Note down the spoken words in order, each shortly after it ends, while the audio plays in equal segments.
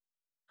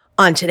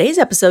On today's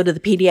episode of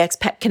the PDX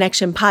Pet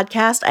Connection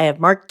podcast, I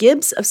have Mark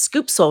Gibbs of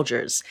Scoop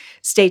Soldiers.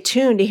 Stay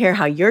tuned to hear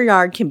how your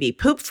yard can be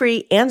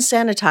poop-free and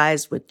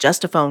sanitized with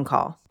just a phone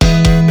call.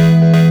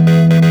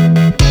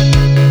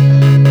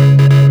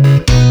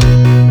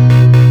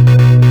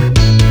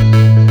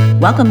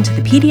 Welcome to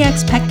the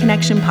PDX Pet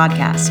Connection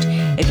podcast.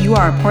 If you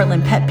are a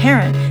Portland pet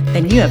parent,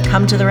 then you have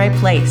come to the right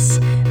place.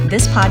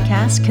 This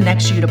podcast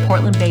connects you to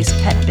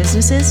Portland-based pet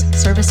businesses,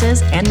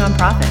 services, and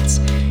nonprofits.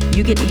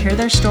 You get to hear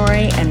their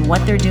story and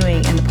what they're doing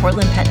in the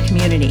Portland pet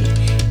community.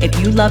 If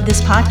you love this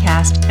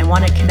podcast and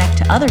want to connect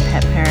to other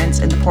pet parents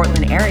in the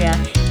Portland area,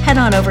 head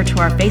on over to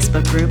our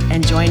Facebook group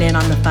and join in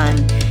on the fun.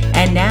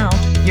 And now,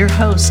 your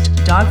host,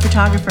 dog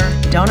photographer,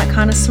 donut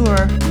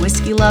connoisseur,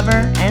 whiskey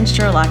lover, and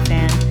Sherlock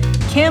fan,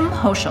 Kim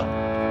Hoschel.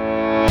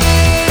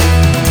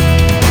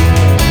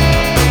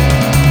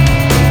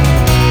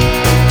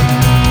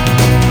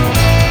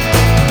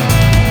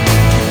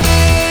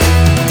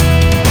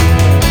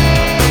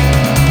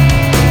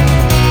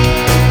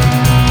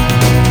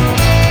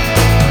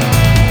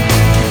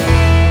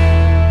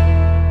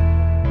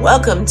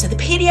 Welcome to the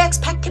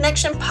PDX Pet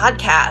Connection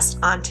podcast.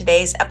 On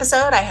today's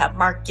episode, I have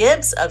Mark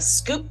Gibbs of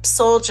Scoop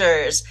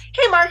Soldiers.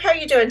 Hey, Mark, how are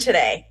you doing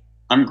today?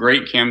 I'm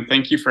great, Kim.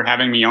 Thank you for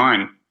having me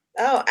on.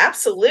 Oh,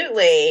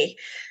 absolutely.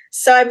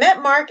 So I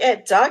met Mark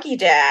at Doggy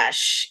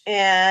Dash,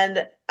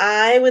 and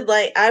I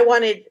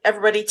wanted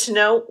everybody to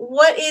know,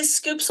 what is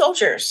Scoop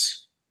Soldiers?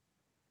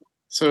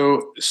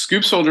 So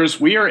Scoop Soldiers,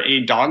 we are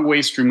a dog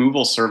waste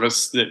removal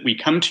service that we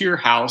come to your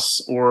house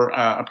or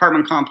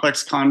apartment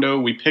complex, condo.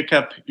 We pick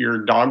up your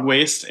dog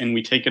waste and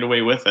we take it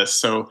away with us.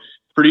 So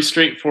pretty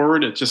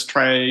straightforward. It's just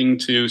trying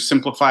to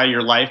simplify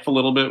your life a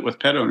little bit with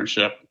pet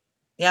ownership.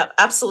 Yeah,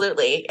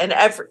 absolutely.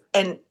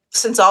 And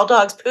since all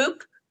dogs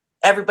poop,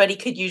 everybody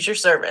could use your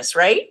service,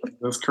 right?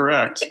 That's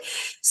correct.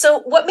 So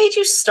what made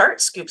you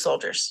start Scoop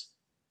Soldiers?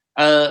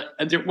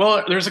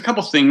 There's a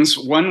couple things.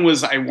 One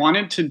was I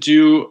wanted to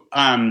do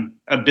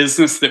a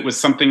business that was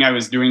something I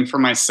was doing for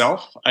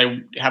myself.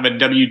 I have a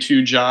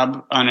W-2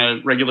 job on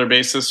a regular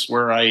basis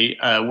where I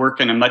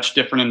work in a much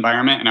different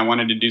environment, and I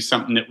wanted to do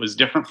something that was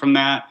different from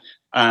that.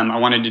 I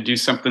wanted to do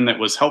something that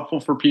was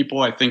helpful for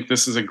people. I think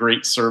this is a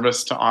great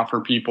service to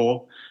offer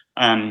people.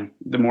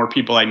 The more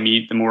people I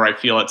meet, the more I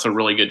feel it's a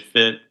really good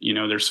fit. You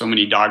know, there's so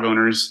many dog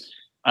owners.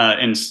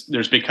 And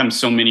there's become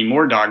so many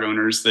more dog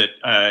owners that,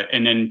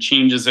 and then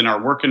changes in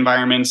our work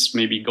environments,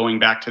 maybe going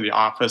back to the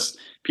office,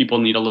 people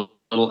need a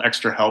little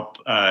extra help,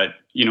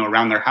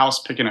 around their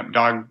house, picking up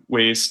dog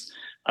waste.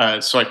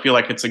 So I feel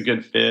like it's a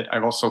good fit.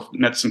 I've also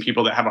met some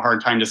people that have a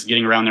hard time just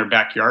getting around their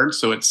backyard.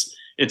 So it's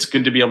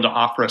good to be able to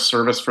offer a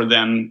service for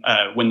them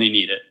when they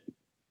need it.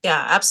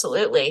 Yeah,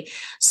 absolutely.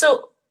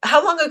 So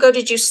how long ago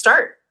did you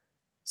start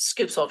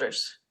Scoop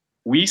Soldiers?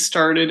 We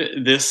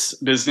started this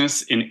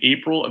business in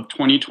April of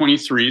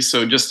 2023,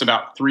 so just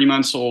about 3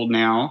 months old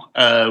now.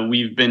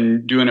 We've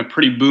been doing a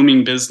pretty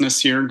booming business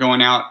here,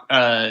 going out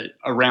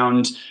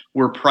around.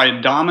 We're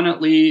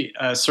predominantly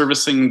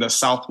servicing the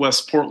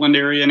Southwest Portland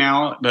area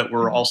now, but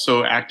we're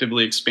also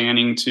actively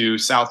expanding to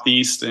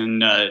Southeast and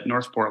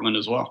North Portland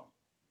as well.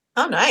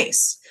 Oh,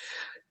 nice.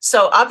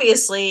 So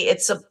obviously,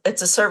 it's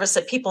a service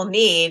that people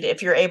need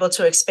if you're able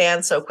to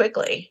expand so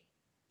quickly.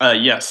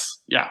 Yes.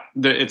 Yeah.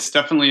 It's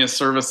definitely a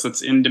service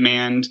that's in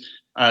demand.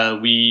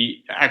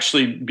 We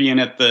actually, being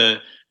at the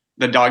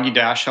Doggy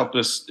Dash, helped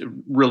us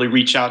really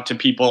reach out to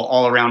people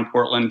all around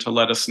Portland to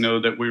let us know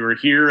that we were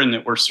here and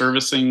that we're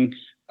servicing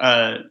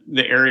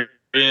the area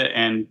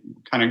and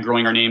kind of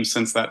growing our name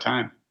since that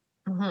time.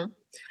 Mm-hmm.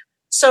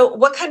 So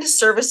what kind of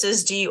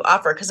services do you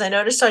offer? Because I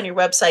noticed on your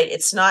website,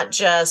 it's not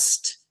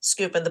just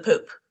scoop and the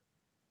poop.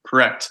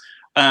 Correct.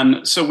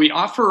 So we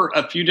offer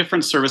a few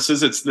different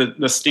services. It's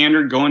the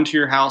standard going to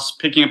your house,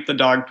 picking up the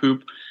dog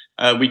poop.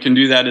 We can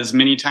do that as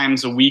many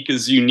times a week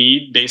as you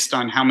need based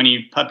on how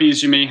many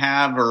puppies you may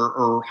have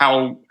or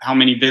how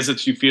many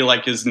visits you feel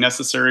like is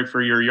necessary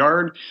for your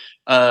yard.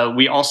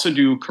 We also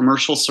do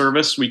commercial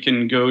service. We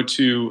can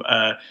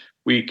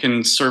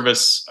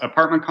service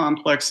apartment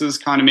complexes,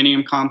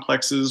 condominium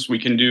complexes. We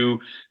can do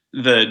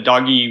the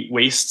doggy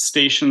waste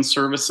station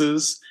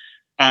services.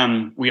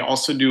 We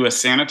also do a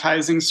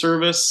sanitizing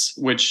service,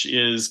 which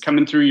is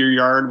coming through your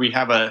yard. We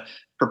have a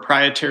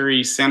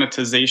proprietary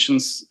sanitization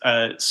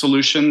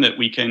solution that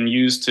we can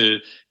use to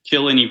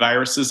kill any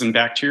viruses and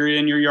bacteria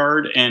in your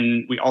yard.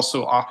 And we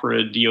also offer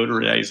a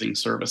deodorizing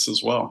service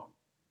as well.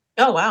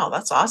 Oh, wow.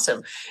 That's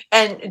awesome.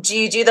 And do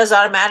you do those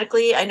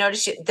automatically? I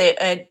noticed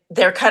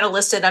they're kind of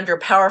listed under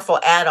powerful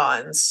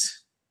add-ons.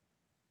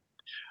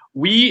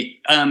 We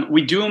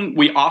do them.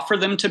 We offer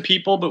them to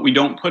people, but we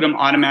don't put them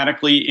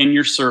automatically in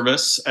your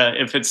service.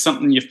 If it's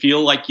something you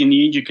feel like you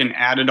need, you can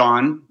add it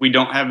on. We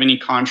don't have any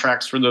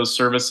contracts for those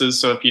services,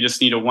 so if you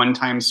just need a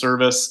one-time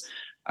service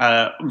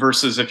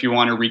versus if you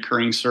want a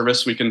recurring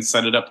service, we can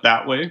set it up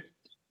that way.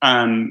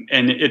 And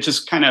it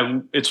just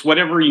it's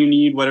whatever you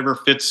need, whatever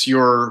fits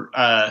your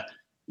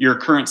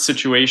current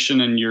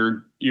situation and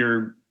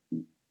your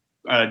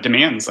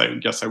demands, I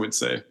guess I would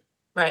say.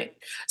 Right.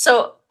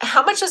 So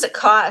how much does it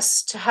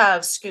cost to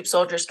have Scoop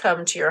Soldiers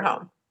come to your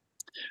home?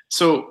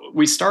 So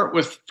we start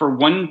with for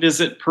one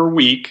visit per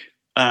week.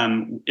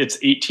 It's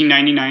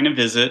 $18.99 a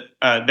visit.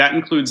 That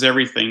includes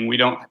everything. We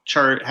don't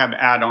have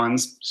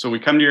add-ons. So we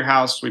come to your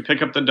house, we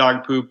pick up the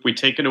dog poop, we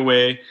take it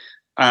away,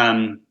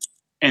 um,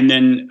 and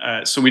then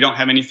so we don't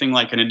have anything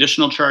like an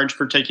additional charge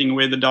for taking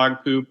away the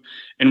dog poop.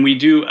 And we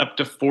do up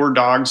to 4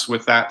 dogs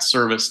with that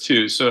service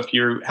too. So if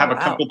you Oh, have a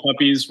wow. couple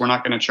puppies, we're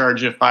not going to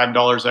charge you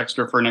 $5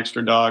 extra for an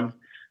extra dog.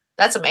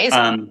 That's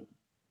amazing.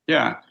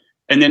 Yeah.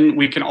 And then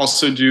we can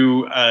also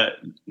do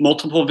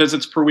multiple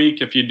visits per week.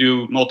 If you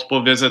do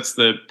multiple visits,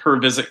 the per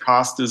visit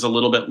cost is a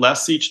little bit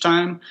less each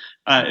time.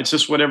 It's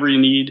just whatever you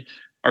need.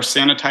 Our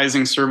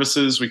sanitizing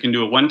services, we can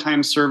do a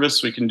one-time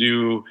service. We can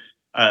do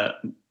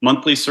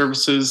monthly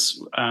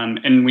services.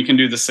 And we can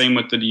do the same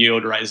with the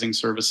deodorizing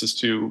services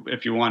too.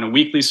 If you want a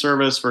weekly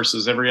service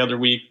versus every other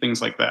week,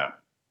 things like that.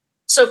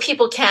 So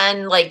people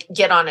can like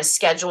get on a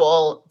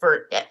schedule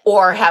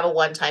or have a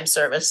one-time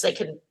service. They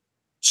can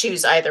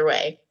choose either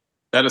way.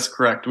 That is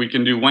correct. We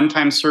can do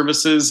one-time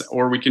services,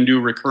 or we can do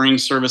recurring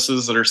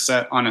services that are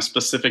set on a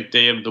specific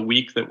day of the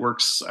week that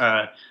works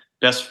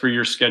best for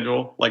your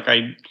schedule. Like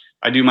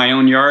I do my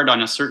own yard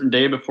on a certain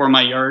day before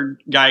my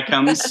yard guy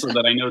comes so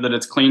that I know that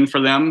it's clean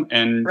for them.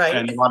 And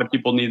Right. a lot of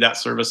people need that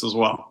service as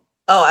well.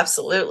 Oh,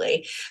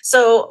 absolutely.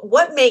 So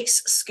what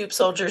makes Scoop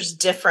Soldiers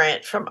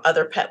different from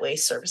other pet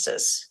waste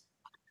services?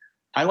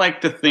 I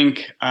like to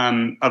think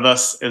of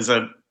us as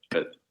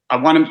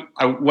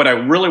what I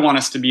really want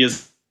us to be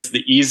is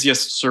the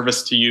easiest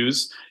service to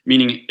use,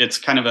 meaning it's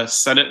kind of a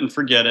set it and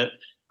forget it.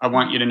 I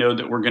want you to know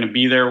that we're going to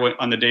be there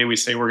on the day we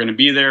say we're going to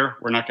be there.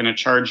 We're not going to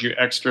charge you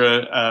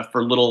extra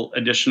for little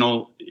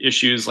additional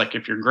issues, like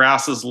if your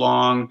grass is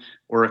long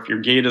or if your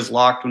gate is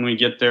locked when we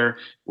get there.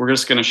 We're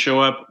just going to show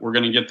up. We're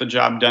going to get the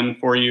job done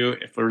for you.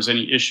 If there's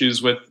any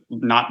issues with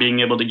not being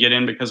able to get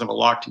in because of a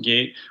locked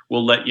gate,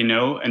 we'll let you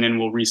know, and then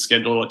we'll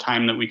reschedule a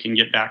time that we can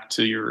get back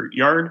to your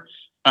yard.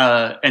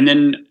 And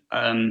then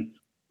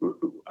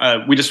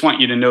we just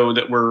want you to know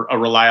that we're a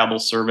reliable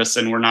service,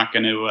 and we're not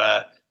going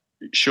to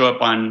show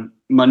up on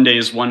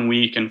Mondays one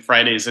week and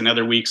Fridays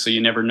another week, so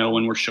you never know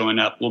when we're showing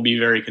up. We'll be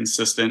very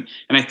consistent.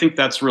 And I think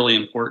that's really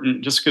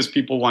important, just because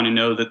people want to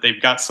know that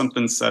they've got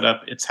something set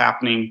up, it's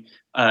happening,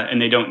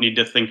 and they don't need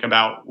to think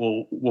about,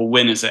 well,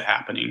 when is it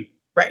happening?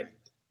 Right.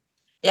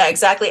 Yeah,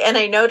 exactly. And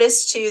I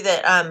noticed too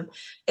that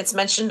it's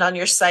mentioned on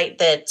your site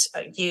that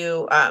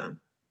you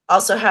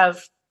also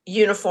have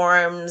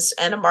uniforms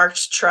and a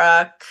marked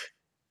truck,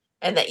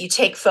 and that you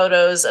take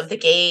photos of the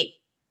gate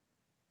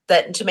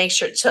that to make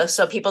sure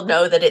so people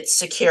know that it's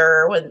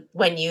secure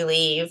when you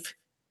leave.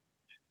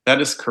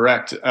 That is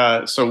correct.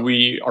 So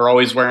we are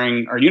always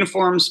wearing our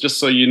uniforms, just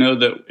so you know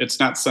that it's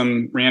not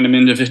some random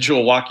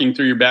individual walking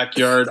through your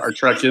backyard. Our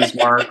truck is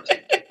marked.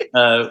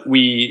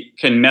 We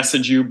can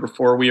message you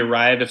before we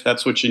arrive if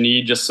that's what you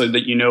need, just so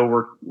that you know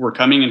we're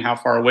coming and how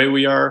far away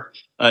we are.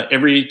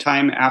 Every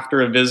time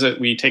after a visit,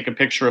 we take a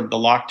picture of the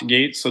locked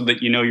gate so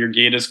that you know your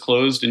gate is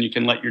closed and you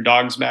can let your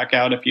dogs back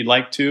out if you'd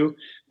like to.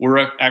 We're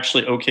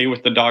actually okay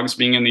with the dogs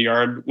being in the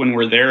yard when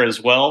we're there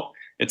as well.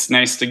 It's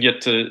nice to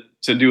get to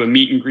do a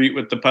meet and greet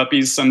with the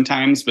puppies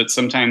sometimes, but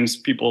sometimes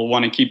people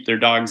want to keep their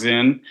dogs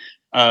in.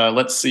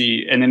 Let's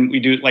see. And then we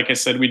do, like I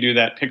said, we do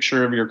that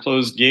picture of your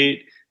closed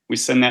gate. We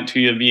send that to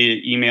you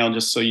via email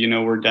just so you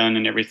know we're done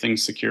and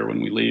everything's secure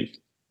when we leave.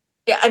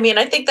 Yeah, I mean,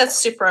 I think that's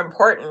super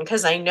important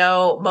because I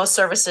know most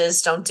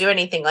services don't do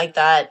anything like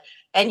that.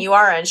 And you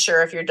are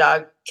unsure if your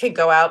dog can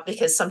go out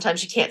because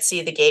sometimes you can't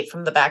see the gate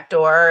from the back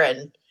door,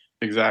 and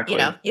Exactly.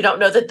 you don't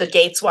know that the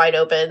gate's wide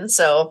open.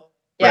 So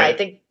yeah, Right. I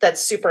think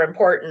that's super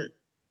important.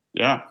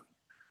 Yeah.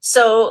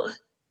 So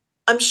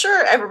I'm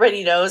sure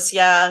everybody knows,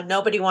 yeah,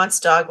 nobody wants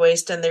dog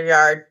waste in their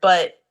yard,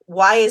 but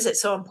why is it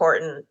so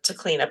important to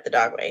clean up the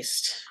dog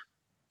waste?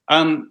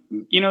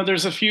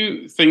 There's a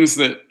few things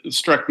that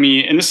struck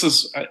me, and this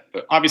is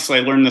obviously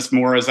I learned this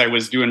more as I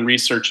was doing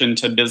research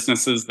into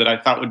businesses that I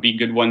thought would be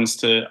good ones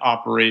to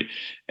operate.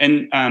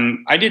 And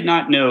I did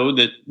not know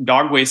that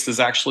dog waste is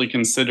actually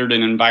considered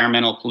an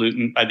environmental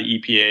pollutant by the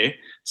EPA.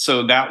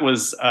 So that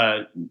was,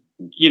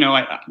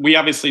 we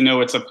obviously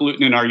know it's a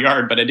pollutant in our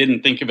yard, but I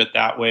didn't think of it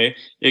that way.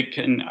 It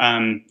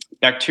can,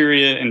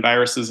 bacteria and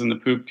viruses in the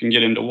poop can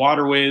get into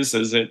waterways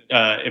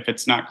if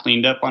it's not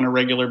cleaned up on a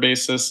regular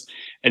basis.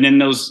 And then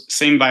those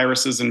same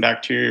viruses and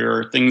bacteria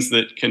are things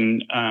that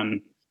can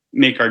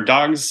make our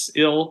dogs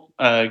ill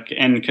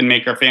and can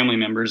make our family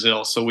members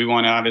ill. So we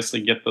want to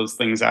obviously get those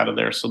things out of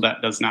there so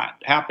that does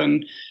not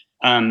happen.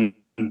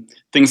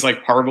 Things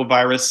like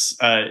parvovirus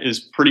is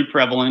pretty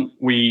prevalent.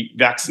 We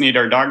vaccinate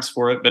our dogs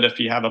for it, but if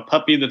you have a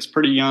puppy that's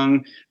pretty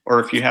young, or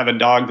if you have a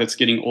dog that's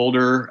getting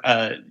older,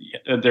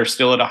 they're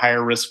still at a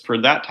higher risk for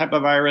that type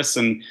of virus.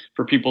 And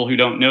for people who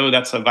don't know,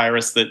 that's a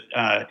virus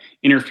that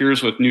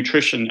interferes with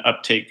nutrition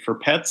uptake for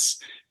pets.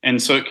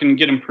 And so it can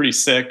get them pretty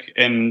sick.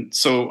 And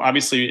so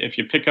obviously, if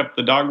you pick up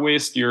the dog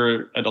waste,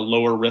 you're at a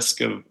lower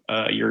risk of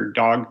your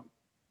dog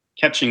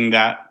catching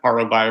that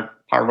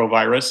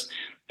parvovirus.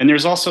 And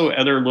there's also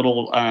other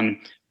little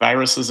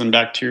viruses and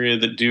bacteria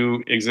that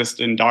do exist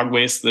in dog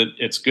waste, that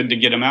it's good to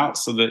get them out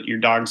so that your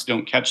dogs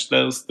don't catch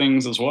those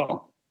things as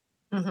well.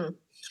 Mm-hmm.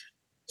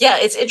 Yeah,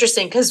 it's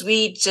interesting because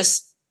we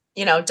just,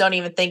 don't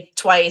even think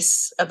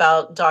twice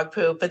about dog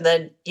poop. And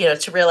then,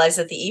 to realize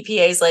that the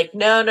EPA is like,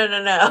 no.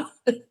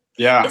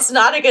 Yeah. It's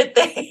not a good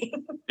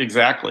thing.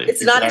 Exactly.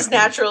 It's not as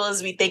natural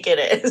as we think it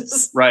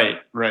is. Right.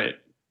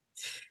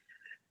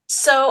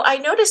 So I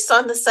noticed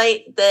on the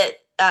site that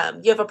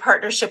you have a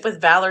partnership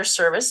with Valor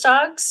Service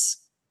Dogs.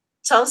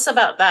 Tell us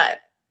about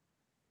that.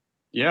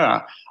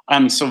 Yeah.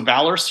 So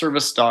Valor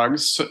Service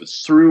Dogs,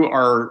 through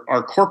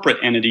our corporate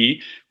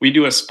entity, we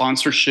do a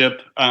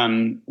sponsorship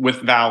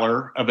with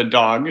Valor of a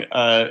dog,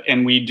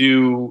 and we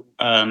do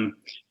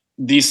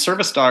these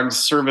service dogs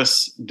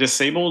service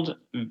disabled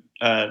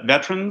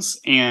veterans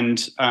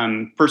and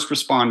first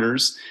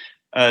responders.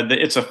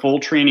 It's a full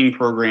training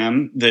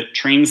program that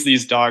trains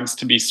these dogs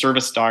to be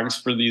service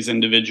dogs for these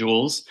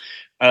individuals.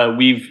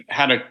 We've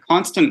had a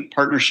constant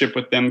partnership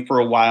with them for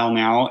a while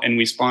now, and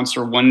we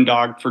sponsor one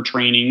dog for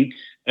training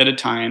at a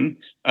time.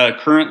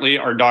 Currently,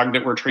 our dog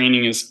that we're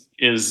training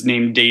is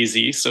named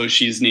Daisy, so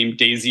she's named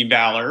Daisy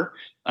Valor.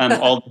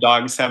 All the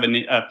dogs have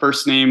a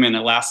first name and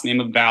a last name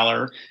of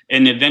Valor,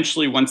 and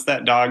eventually, once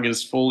that dog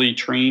is fully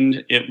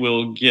trained, it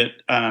will get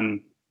a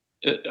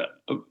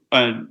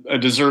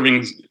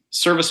deserving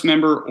service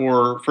member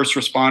or first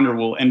responder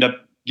will end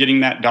up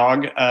getting that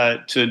dog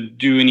to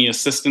do any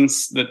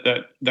assistance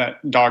that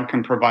dog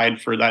can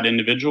provide for that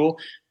individual.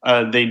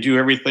 They do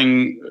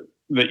everything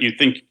that you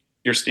think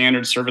your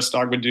standard service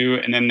dog would do,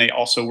 and then they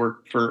also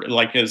work for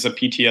as a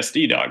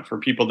PTSD dog for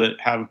people that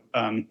have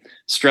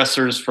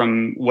stressors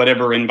from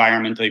whatever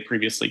environment they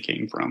previously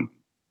came from.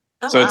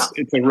 Oh, so wow.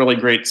 It's a really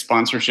great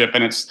sponsorship,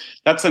 and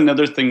that's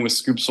another thing with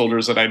Scoop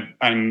Soldiers that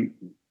I'm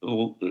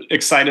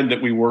excited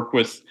that we work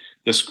with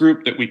this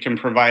group, that we can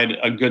provide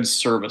a good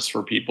service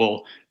for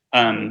people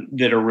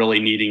that are really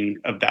needing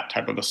of that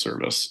type of a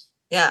service.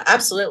 Yeah,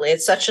 absolutely.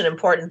 It's such an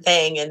important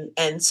thing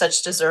and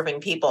such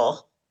deserving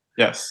people.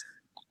 Yes.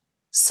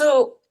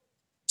 So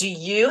do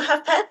you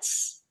have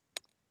pets?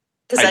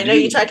 Because I know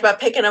you talked about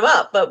picking them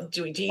up, but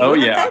do you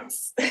have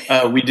pets?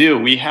 We do.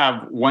 We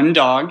have one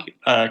dog,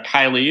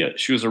 Kylie.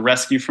 She was a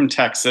rescue from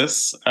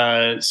Texas.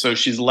 So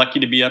she's lucky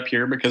to be up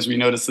here because we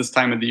noticed this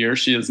time of the year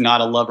she is not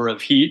a lover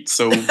of heat.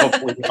 So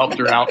hopefully we helped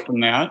her out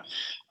from that.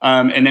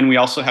 And then we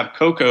also have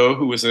Coco,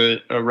 who was a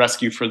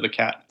rescue from the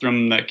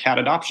cat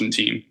adoption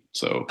team.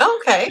 So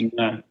okay.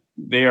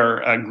 They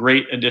are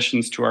great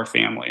additions to our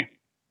family.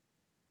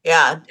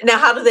 Yeah. Now,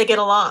 how do they get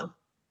along?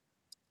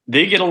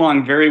 They get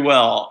along very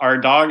well. Our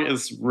dog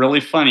is really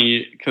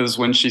funny because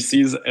when she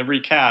sees every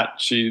cat,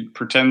 she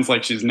pretends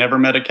like she's never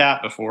met a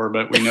cat before,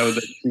 but we know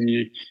that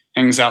she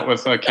hangs out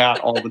with a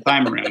cat all the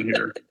time around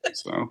here.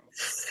 So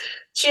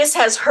she just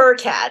has her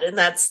cat, and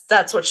that's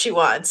what she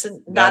wants,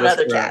 and not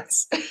other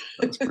cats.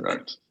 That's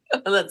correct.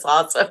 That's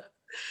awesome.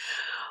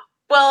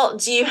 Well,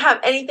 do you have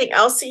anything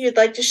else that you'd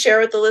like to share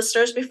with the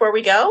listeners before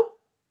we go?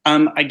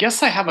 I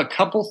guess I have a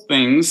couple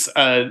things,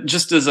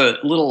 just as a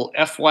little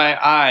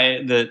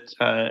FYI that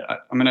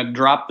I'm going to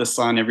drop this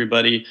on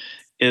everybody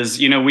is,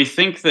 we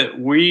think that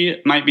we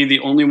might be the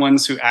only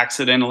ones who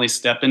accidentally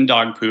step in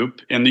dog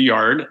poop in the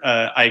yard.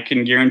 I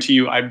can guarantee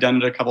you I've done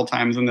it a couple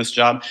times in this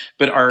job,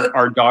 but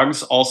our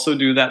dogs also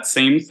do that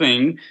same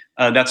thing.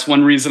 That's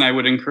one reason I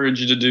would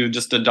encourage you to do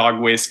just a dog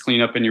waste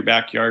cleanup in your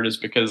backyard, is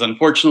because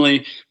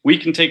unfortunately we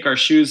can take our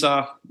shoes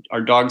off.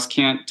 Our dogs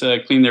can't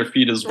clean their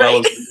feet as well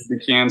as we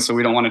can, so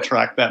we don't want to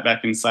track that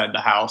back inside the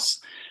house.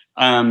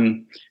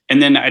 And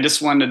then I just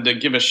wanted to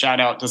give a shout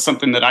out to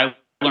something that I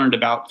learned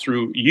about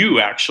through you,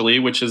 actually,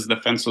 which is the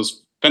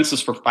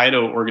Fences for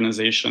Fido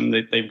organization.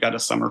 They've got a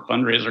summer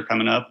fundraiser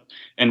coming up,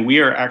 and we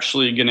are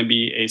actually going to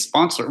be a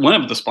sponsor,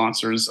 one of the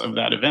sponsors of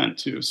that event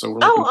too. So we're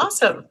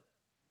awesome.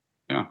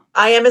 Yeah,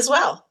 I am as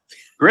well.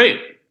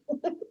 Great.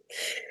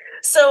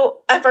 So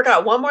I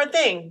forgot one more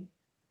thing.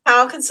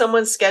 How can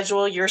someone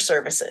schedule your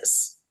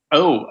services?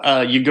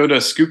 You go to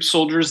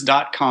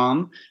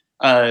scoopsoldiers.com.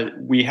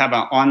 We have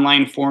an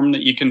online form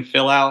that you can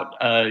fill out,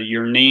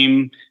 your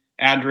name,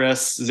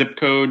 address, zip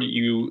code.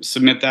 You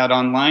submit that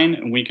online,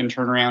 and we can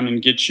turn around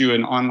and get you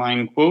an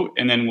online quote,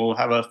 and then we'll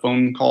have a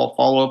phone call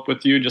follow-up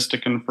with you just to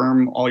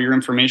confirm all your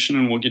information,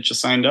 and we'll get you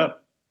signed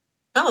up.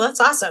 Oh, that's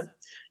awesome.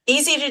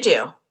 Easy to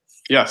do.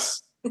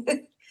 Yes.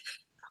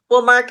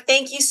 Well, Mark,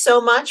 thank you so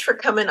much for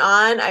coming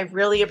on. I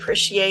really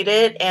appreciate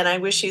it, and I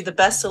wish you the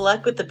best of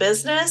luck with the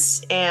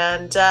business,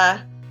 and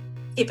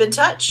keep in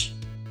touch.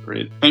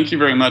 Great. Thank you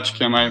very much,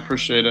 Kim. I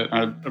appreciate it.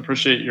 I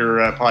appreciate your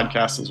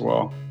podcast as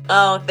well.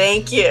 Oh,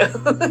 thank you.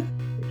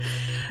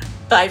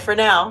 Bye for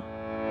now.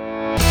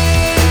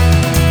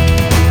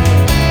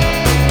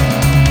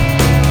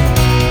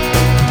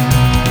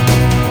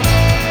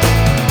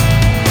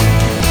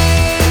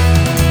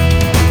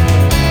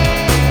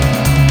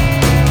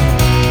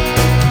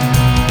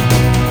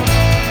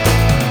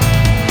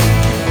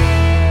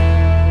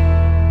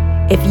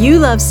 If you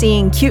love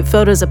seeing cute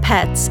photos of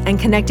pets and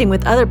connecting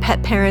with other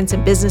pet parents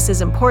and businesses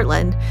in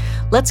Portland,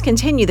 let's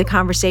continue the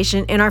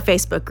conversation in our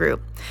Facebook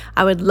group.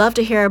 I would love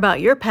to hear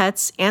about your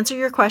pets, answer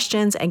your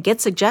questions, and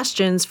get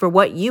suggestions for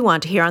what you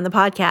want to hear on the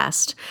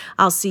podcast.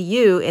 I'll see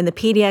you in the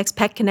PDX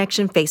Pet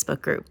Connection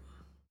Facebook group.